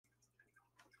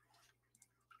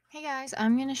Hey guys,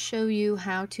 I'm going to show you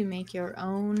how to make your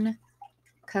own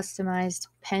customized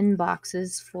pen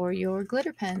boxes for your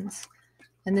glitter pens.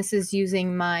 And this is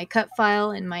using my cut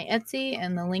file in my Etsy,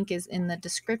 and the link is in the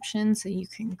description so you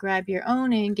can grab your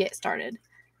own and get started.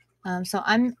 So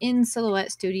I'm in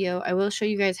Silhouette Studio. I will show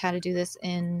you guys how to do this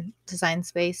in Design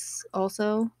Space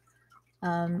also.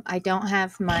 I don't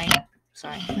have my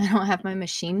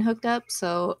machine hooked up,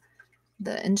 so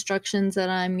the instructions that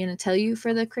I'm going to tell you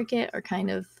for the Cricut are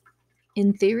kind of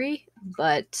in theory,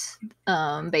 but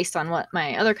based on what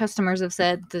my other customers have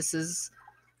said, this is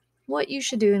what you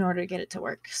should do in order to get it to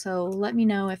work. So let me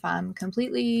know if I'm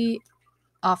completely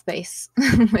off base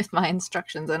with my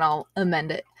instructions and I'll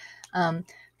amend it.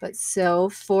 But so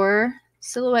for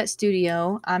Silhouette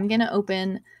Studio, I'm going to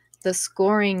open the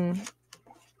scoring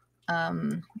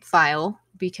file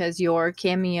because your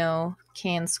Cameo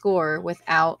can score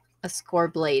without a score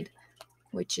blade,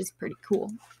 which is pretty cool.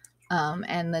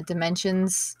 And the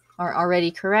dimensions are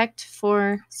already correct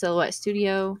for Silhouette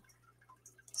Studio,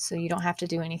 so you don't have to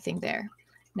do anything there.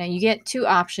 Now you get two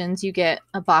options. You get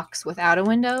a box without a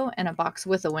window and a box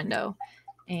with a window.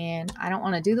 And I don't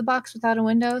want to do the box without a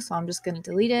window, so I'm just going to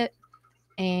delete it.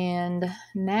 And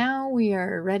now we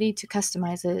are ready to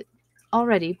customize it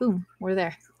already. Boom, we're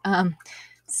there.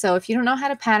 So if you don't know how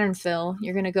to pattern fill,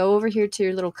 you're going to go over here to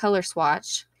your little color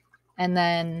swatch, and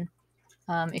then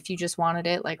if you just wanted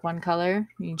it like one color,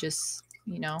 you just,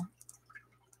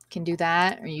 can do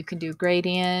that, or you can do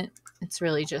gradient. It's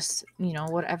really just,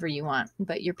 whatever you want.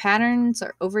 But your patterns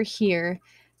are over here,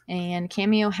 and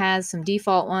Cameo has some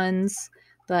default ones,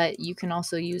 but you can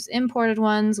also use imported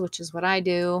ones, which is what I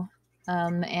do.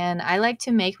 And I like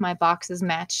to make my boxes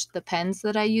match the pens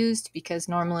that I used, because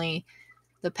normally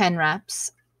the pen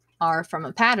wraps are from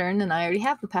a pattern and I already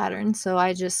have the pattern, so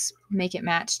I just make it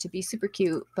match to be super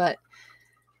cute. But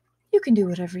you can do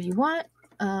whatever you want.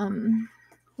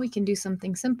 We can do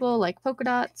something simple like polka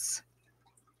dots.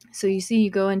 So you see, you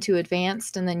go into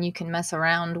advanced and then you can mess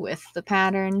around with the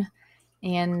pattern.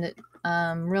 And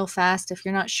real fast, if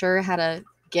you're not sure how to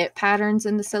get patterns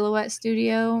into Silhouette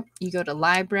Studio, you go to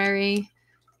library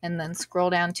and then scroll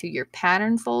down to your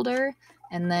pattern folder.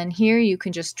 And then here you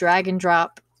can just drag and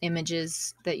drop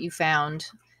images that you found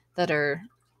that are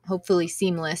hopefully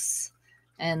seamless,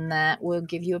 and that will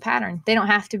give you a pattern. They don't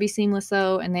have to be seamless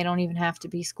though, and they don't even have to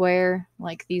be square.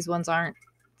 Like these ones aren't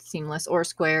seamless or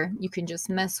square. You can just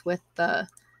mess with the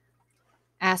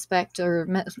aspect or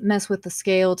mess with the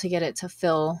scale to get it to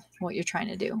fill what you're trying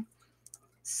to do.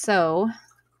 So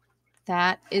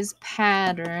that is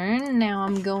pattern. Now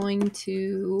I'm going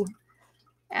to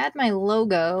add my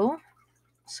logo.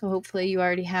 So hopefully you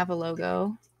already have a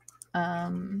logo.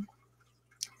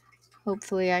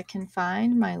 Hopefully I can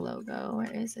find my logo.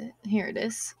 Where is it? Here it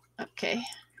is. Okay.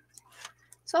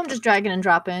 So I'm just dragging and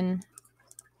dropping,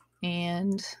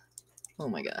 and oh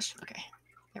my gosh. Okay,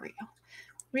 there we go.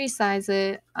 Resize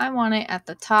it. I want it at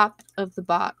the top of the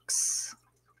box.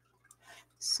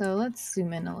 So let's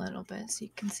zoom in a little bit so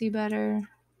you can see better.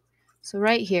 So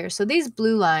right here. So these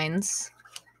blue lines,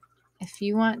 if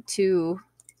you want to,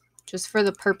 just for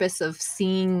the purpose of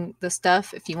seeing the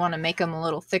stuff, if you want to make them a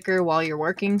little thicker while you're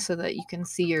working so that you can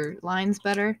see your lines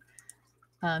better,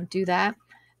 do that.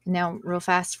 Now, real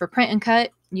fast, for print and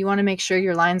cut, you want to make sure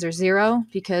your lines are 0,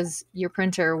 because your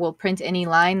printer will print any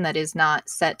line that is not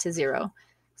set to 0.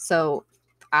 So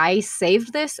I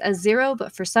saved this as 0,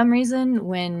 but for some reason,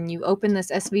 when you open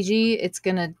this SVG, it's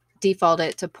going to default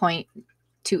it to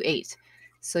 0.28.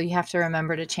 So you have to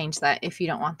remember to change that if you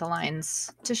don't want the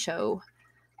lines to show.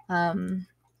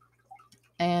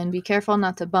 And be careful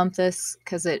not to bump this,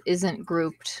 because it isn't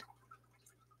grouped,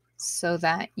 so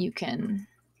that you can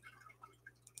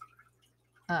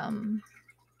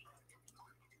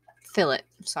fill it.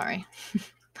 Sorry.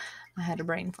 I had a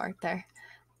brain fart there.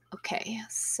 Okay,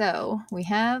 so we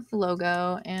have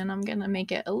logo, and I'm gonna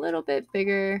make it a little bit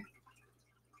bigger.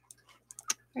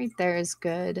 Right there is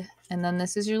good. And then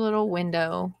this is your little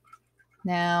window.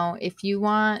 Now, if you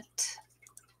want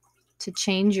to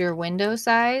change your window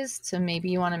size to, maybe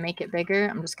you want to make it bigger,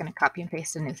 I'm just gonna copy and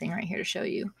paste a new thing right here to show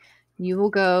you. You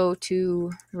will go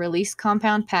to release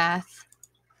compound path,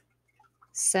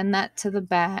 send that to the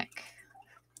back.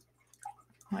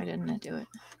 Why didn't it do it?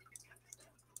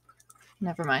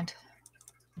 Never mind.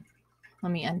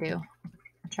 Let me undo.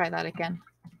 Try that again.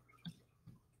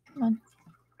 Come on.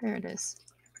 There it is.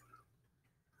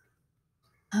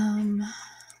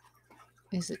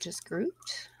 Is it just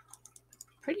grouped?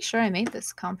 Pretty sure I made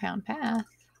this compound path.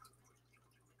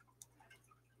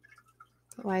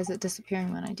 But why is it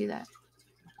disappearing when I do that?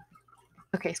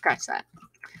 Okay, scratch that.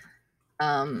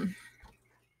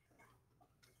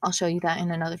 I'll show you that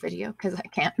in another video because I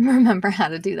can't remember how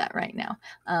to do that right now.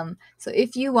 So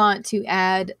if you want to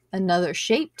add another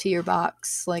shape to your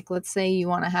box, like let's say you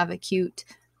want to have a cute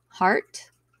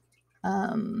heart,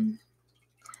 you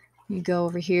go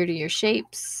over here to your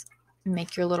shapes,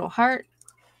 make your little heart,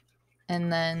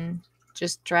 and then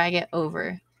just drag it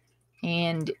over,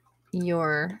 and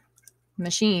your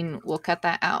machine will cut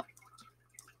that out.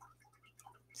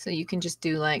 So you can just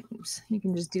do like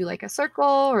a circle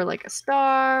or like a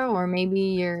star, or maybe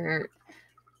your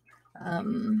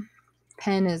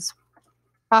pen is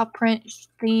paw print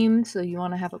themed, so you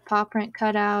want to have a paw print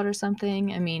cut out or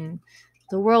something. I mean,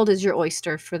 the world is your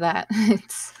oyster for that.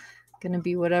 It's gonna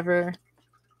be whatever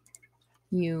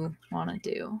you want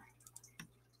to do.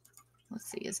 Let's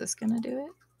see, is this gonna do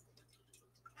it?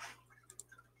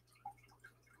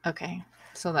 Okay,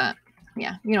 so that,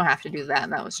 yeah, you don't have to do that.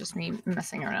 That was just me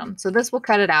messing around. So this will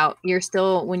cut it out. You're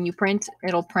still, when you print,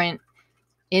 it'll print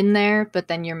in there, but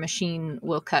then your machine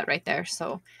will cut right there.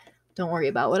 So don't worry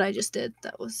about what I just did.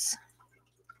 That was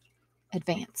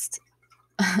advanced.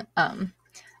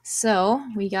 So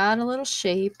we got a little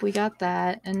shape, we got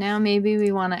that, and now maybe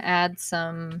we want to add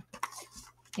some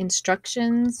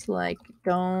instructions like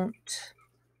don't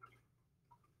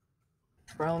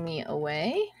throw me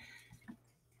away.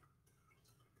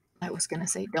 I was gonna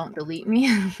say don't delete me.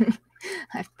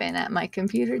 I've been at my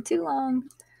computer too long.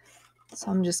 So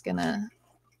I'm just gonna,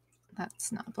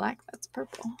 that's not black, that's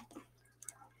purple. I'm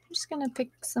just gonna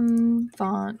pick some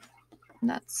font.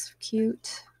 That's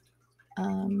cute.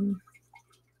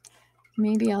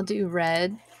 Maybe I'll do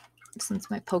red since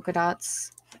my polka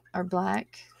dots are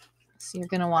black. So you're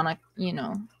gonna wanna, you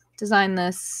know, design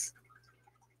this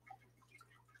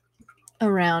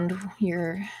around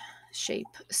your shape.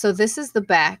 So this is the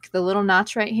back. The little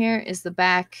notch right here is the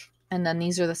back, and then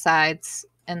these are the sides,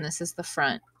 and this is the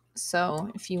front.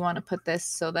 So if you want to put this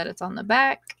so that it's on the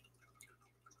back,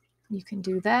 you can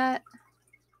do that.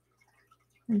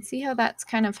 And see how that's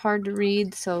kind of hard to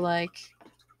read? So like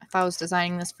if I was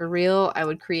designing this for real, I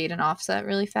would create an offset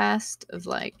really fast of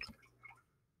like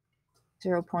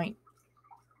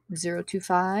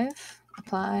 0.025,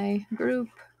 apply group.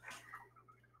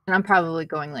 And I'm probably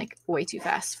going like way too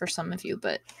fast for some of you,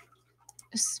 but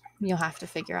just, you'll have to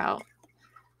figure out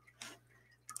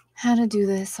how to do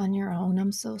this on your own.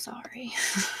 I'm so sorry.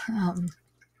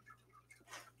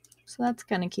 So that's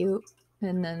kind of cute.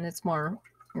 And then it's more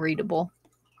readable.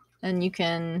 And you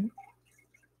can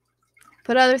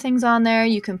put other things on there.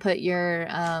 You can put your,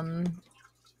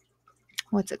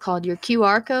 what's it called? Your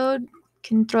QR code.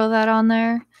 Can throw that on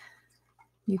there.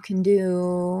 You can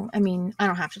do, I mean, I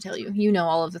don't have to tell you. You know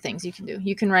all of the things you can do.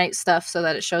 You can write stuff so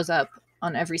that it shows up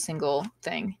on every single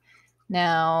thing.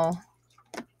 Now,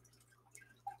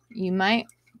 you might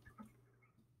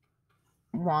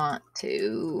want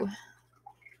to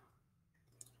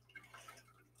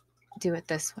do it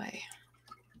this way.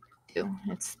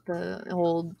 It's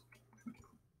the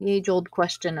age-old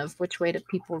question of which way do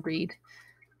people read.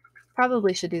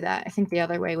 Probably should do that. I think the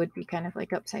other way would be kind of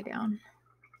like upside down.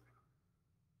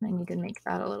 I need to make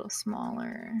that a little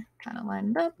smaller, kind of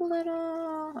lined up a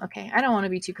little. Okay, I don't want to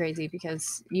be too crazy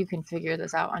because you can figure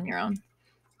this out on your own.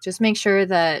 Just make sure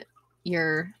that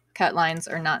your cut lines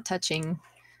are not touching,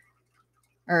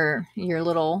 or your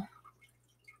little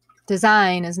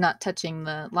design is not touching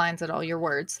the lines at all, your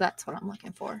words. That's what I'm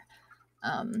looking for.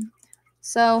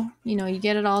 So, you know, you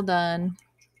get it all done,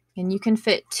 and you can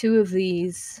fit 2 of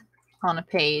these on a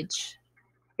page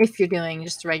if you're doing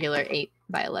just a regular 8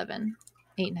 by 11.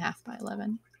 8.5 by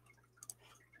 11.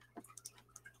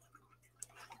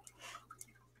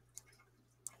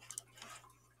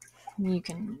 You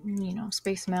can, you know,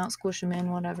 space them out, squish them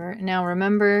in, whatever. Now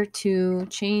remember to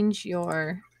change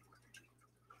your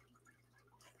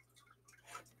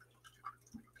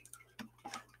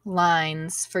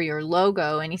lines for your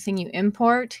logo. Anything you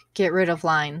import, get rid of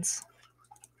lines.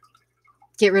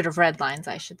 Get rid of red lines,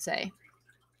 I should say.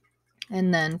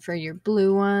 And then for your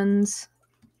blue ones,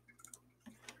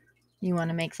 you want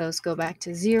to make those go back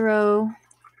to 0.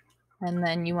 And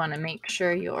then you want to make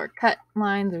sure your cut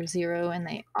lines are 0, and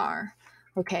they are.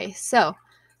 Okay, so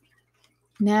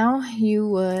now you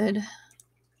would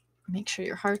make sure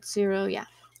your heart's 0. Yeah.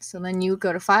 So then you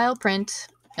go to File, Print.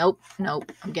 Nope,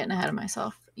 I'm getting ahead of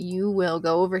myself. You will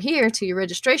go over here to your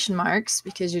registration marks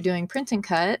because you're doing print and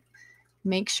cut.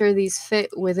 Make sure these fit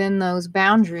within those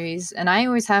boundaries. And I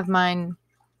always have mine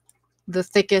the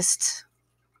thickest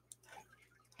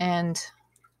and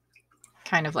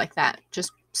kind of like that,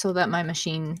 just so that my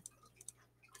machine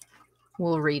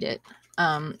will read it.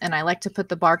 And I like to put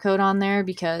the barcode on there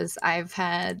because I've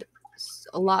had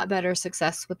a lot better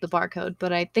success with the barcode,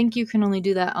 but I think you can only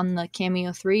do that on the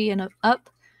Cameo 3 and up,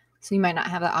 so you might not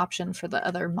have that option for the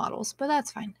other models, but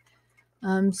that's fine.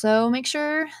 So make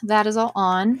sure that is all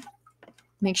on.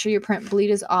 Make sure your print bleed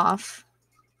is off,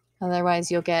 otherwise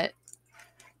you'll get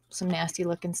some nasty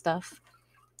looking stuff.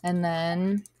 And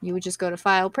then you would just go to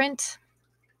File, Print.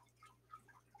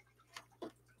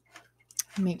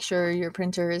 Make sure your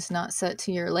printer is not set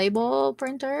to your label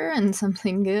printer and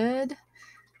something good.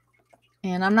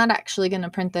 And I'm not actually going to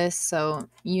print this, so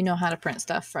you know how to print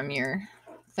stuff from your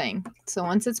thing. So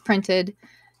once it's printed,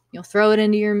 you'll throw it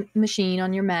into your machine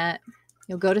on your mat.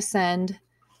 You'll go to send,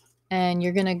 and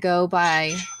you're going to go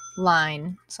by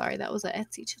line. Sorry, that was an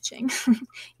Etsy cha-ching.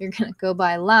 You're going to go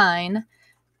by line,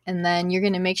 and then you're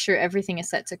going to make sure everything is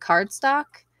set to cardstock.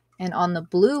 And on the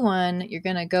blue one, you're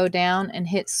going to go down and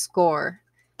hit score.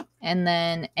 And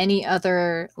then any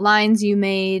other lines you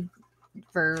made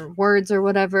for words or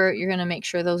whatever, you're going to make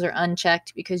sure those are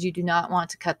unchecked because you do not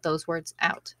want to cut those words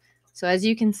out. So as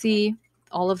you can see,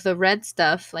 all of the red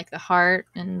stuff, like the heart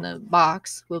and the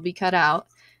box, will be cut out,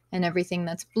 and everything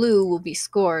that's blue will be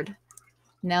scored.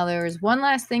 Now there is one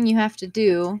last thing you have to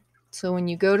do. So when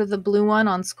you go to the blue one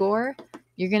on score,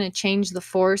 you're going to change the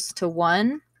force to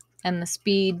 1 and the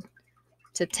speed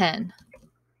to 10.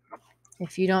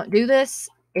 If you don't do this,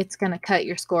 it's going to cut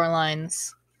your score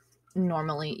lines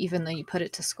normally, even though you put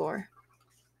it to score.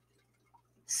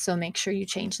 So make sure you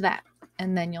change that.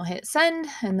 And then you'll hit send,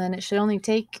 and then it should only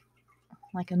take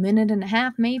like a minute and a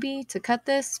half maybe to cut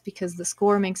this, because the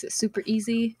score makes it super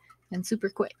easy and super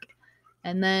quick.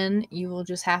 And then you will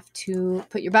just have to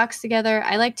put your box together.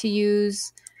 I like to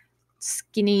use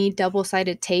skinny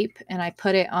double-sided tape, and I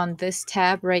put it on this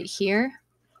tab right here,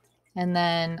 and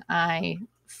then I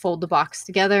fold the box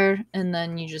together, and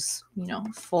then you just,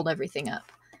 fold everything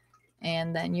up,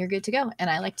 and then you're good to go. And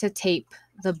I like to tape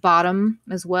the bottom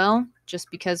as well,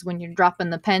 just because when you're dropping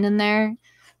the pen in there,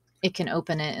 it can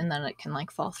open it and then it can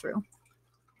like fall through.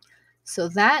 So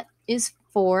that is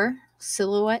for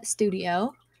Silhouette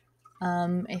Studio.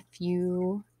 If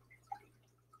you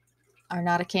are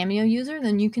not a Cameo user,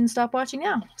 then you can stop watching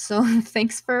now. So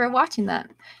thanks for watching that.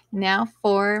 Now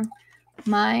for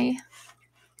my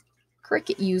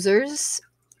Cricut users,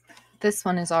 this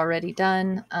one is already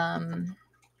done.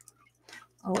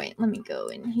 Oh wait, let me go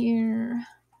in here.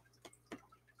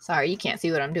 Sorry, you can't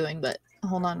see what I'm doing, but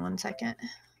hold on one second.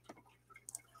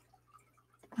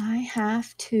 I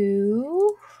have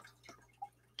to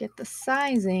get the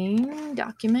sizing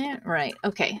document right.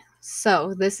 Okay,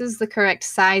 so this is the correct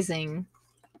sizing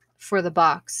for the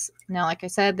box. Now, like I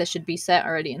said, this should be set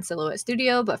already in Silhouette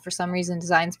Studio, but for some reason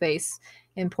Design Space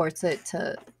imports it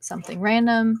to something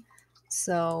random.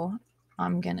 So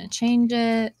I'm gonna change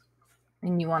it,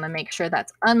 and you want to make sure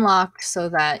that's unlocked so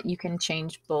that you can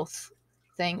change both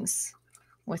things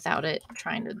without it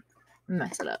trying to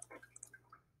mess it up.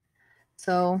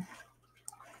 So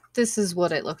this is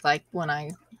what it looked like when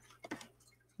I,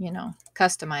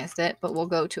 customized it, but we'll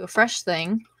go to a fresh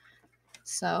thing.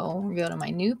 So we'll go to my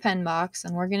new pen box,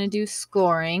 and we're going to do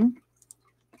scoring.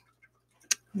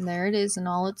 And there it is in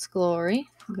all its glory.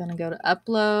 I'm going to go to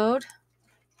upload.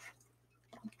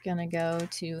 I'm going to go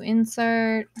to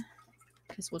insert,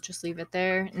 because we'll just leave it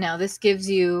there. Now this gives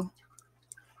you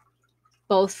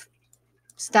both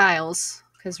styles,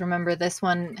 because remember, this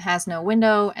one has no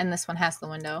window and this one has the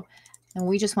window, and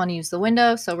we just want to use the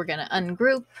window. So we're going to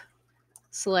ungroup,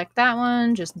 select that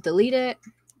one, just delete it.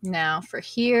 Now for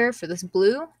here, for this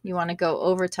blue, you want to go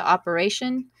over to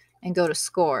operation and go to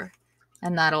score,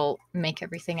 and that'll make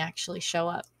everything actually show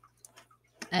up.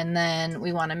 And then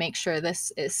we want to make sure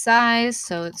this is size,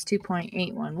 so it's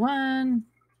 2.811.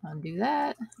 Undo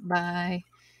that by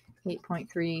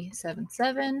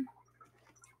 8.377.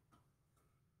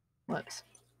 Whoops.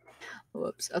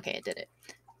 Okay, I did it.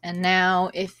 And now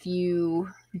if you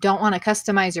don't want to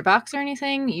customize your box or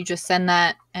anything, you just send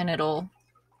that and it'll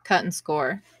cut and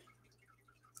score.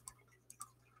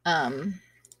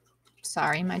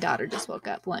 Sorry, my daughter just woke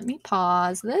up. Let me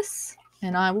pause this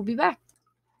and I will be back.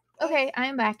 Okay, I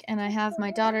am back, and I have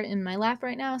my daughter in my lap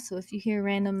right now, so if you hear a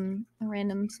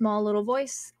random small little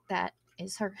voice, that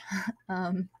is her.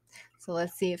 So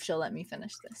let's see if she'll let me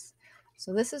finish this.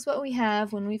 So this is what we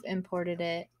have when we've imported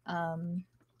it.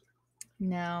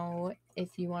 Now,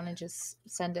 if you want to just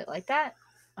send it like that,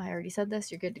 I already said this,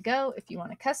 you're good to go. If you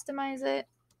want to customize it,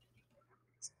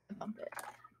 bump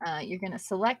it. You're going to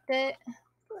select it,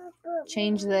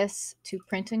 change this to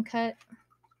print and cut.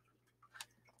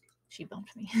 She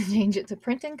bumped me. Change it to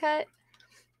print and cut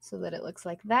so that it looks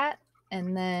like that.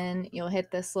 And then you'll hit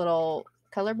this little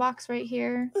color box right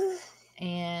here,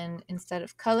 And instead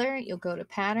of color, you'll go to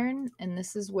pattern, and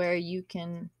this is where you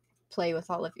can play with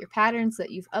all of your patterns that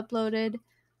you've uploaded.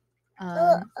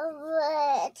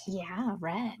 Red. Yeah,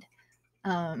 red.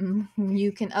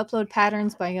 You can upload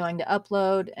patterns by going to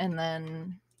upload and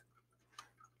then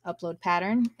upload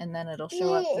pattern, and then it'll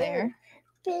show up there.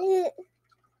 Blue.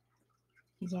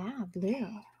 Yeah, blue.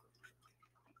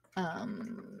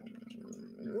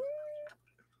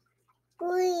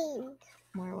 Green.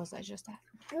 Where was I just at?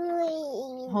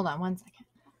 Green. Hold on 1 second.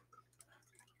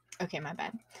 Okay, my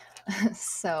bad.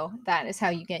 So that is how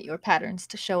you get your patterns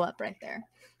to show up right there.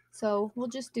 So we'll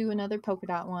just do another polka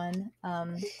dot one.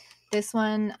 This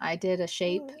one I did a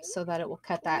shape so that it will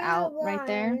cut that out right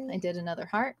there. I did another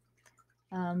heart,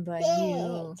 but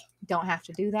you don't have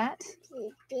to do that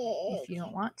if you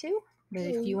don't want to. But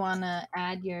if you want to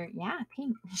add your, yeah,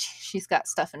 pink. She's got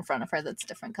stuff in front of her that's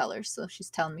different colors, so she's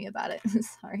telling me about it.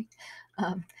 Sorry.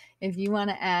 If you want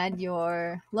to add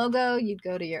your logo, you'd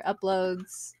go to your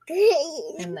uploads,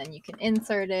 and then you can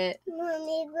insert it.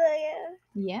 Mommy, brother.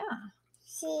 Yeah.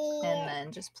 And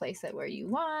then just place it where you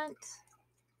want.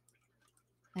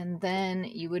 And then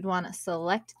you would want to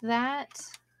select that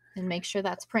and make sure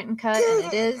that's print and cut, and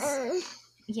it is.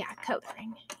 Yeah,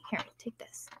 coloring. Here, take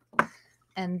this.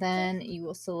 And then you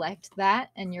will select that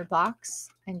and your box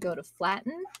and go to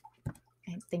flatten.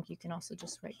 I think you can also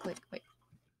just right click. Wait.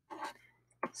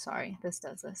 Sorry, this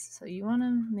does this. So you want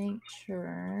to make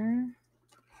sure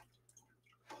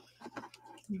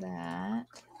that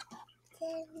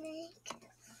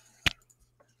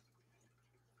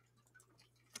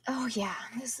oh yeah,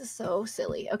 this is so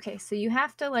silly. Okay, so you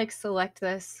have to like select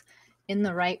this in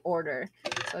the right order.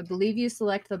 So I believe you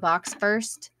select the box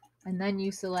first, and then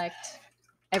you select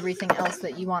everything else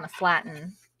that you want to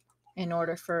flatten in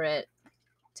order for it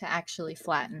to actually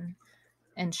flatten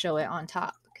and show it on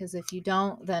top. Because if you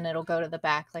don't, then it'll go to the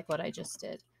back like what I just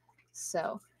did.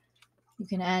 So you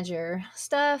can add your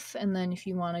stuff, and then if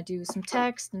you want to do some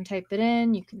text and type it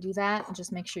in, you can do that, and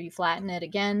just make sure you flatten it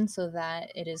again so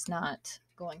that it is not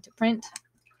going to print.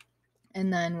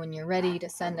 And then when you're ready to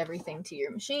send everything to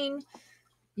your machine,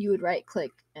 you would right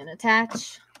click and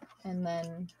attach, and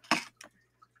then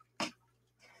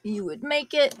you would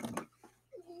make it,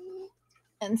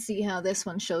 and see how this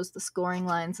one shows the scoring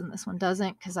lines and this one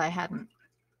doesn't, because I hadn't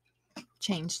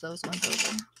changed those ones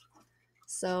over.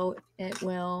 So it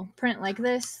will print like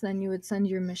this. Then you would send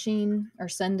your machine, or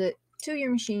send it to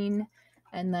your machine,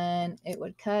 and then it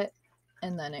would cut,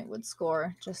 and then it would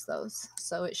score just those.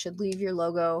 So it should leave your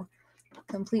logo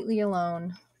completely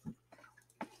alone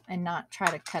and not try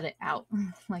to cut it out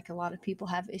like a lot of people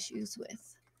have issues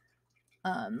with.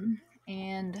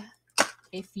 And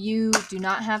if you do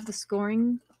not have the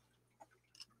scoring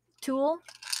tool,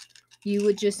 you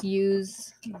would just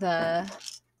use the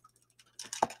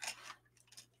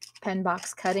pen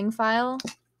box cutting file,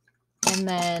 and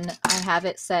then I have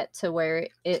it set to where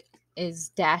it is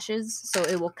dashes, so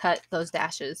it will cut those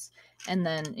dashes, and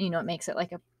then it makes it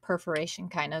like a perforation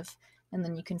kind of, and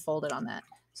then you can fold it on that.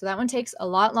 So that one takes a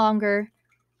lot longer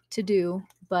to do,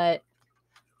 but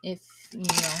if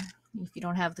you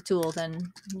don't have the tool,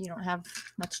 then you don't have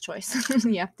much choice.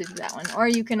 You have to do that one, or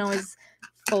you can always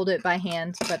fold it by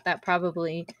hand, but that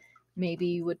probably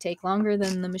maybe would take longer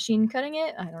than the machine cutting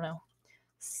it. I don't know.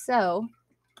 So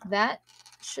that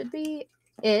should be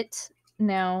it.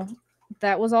 Now,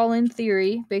 that was all in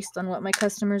theory based on what my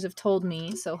customers have told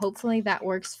me, so hopefully that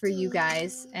works for you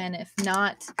guys, and if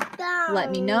not,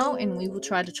 let me know and we will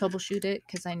try to troubleshoot it,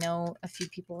 because I know a few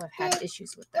people have had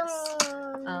issues with this.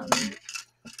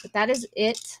 But that is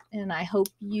it, and I hope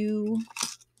you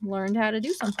learned how to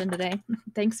do something today.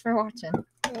 Thanks for watching.